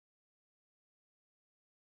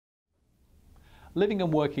Living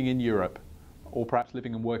and working in Europe, or perhaps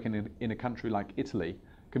living and working in a country like Italy,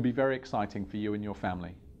 can be very exciting for you and your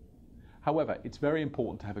family. However, it's very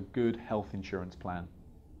important to have a good health insurance plan.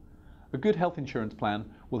 A good health insurance plan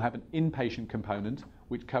will have an inpatient component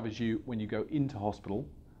which covers you when you go into hospital,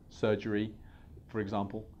 surgery, for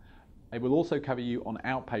example. It will also cover you on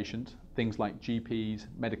outpatient, things like GPs,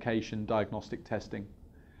 medication, diagnostic testing.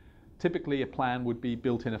 Typically a plan would be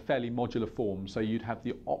built in a fairly modular form, so you'd have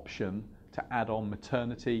the option to add on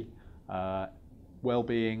maternity,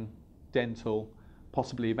 well-being, dental,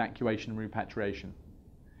 possibly evacuation and repatriation.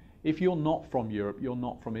 If you're not from Europe, you're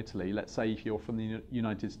not from Italy, let's say if you're from the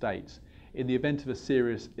United States, in the event of a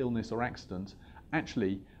serious illness or accident,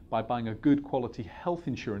 actually by buying a good quality health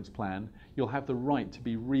insurance plan, you'll have the right to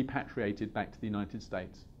be repatriated back to the United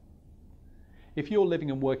States. If you're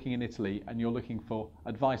living and working in Italy and you're looking for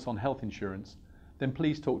advice on health insurance, then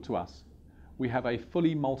please talk to us. We have a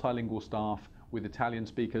fully multilingual staff with Italian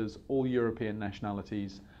speakers, all European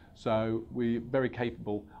nationalities, so we're very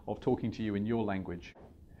capable of talking to you in your language.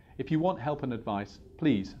 If you want help and advice,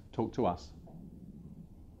 please talk to us.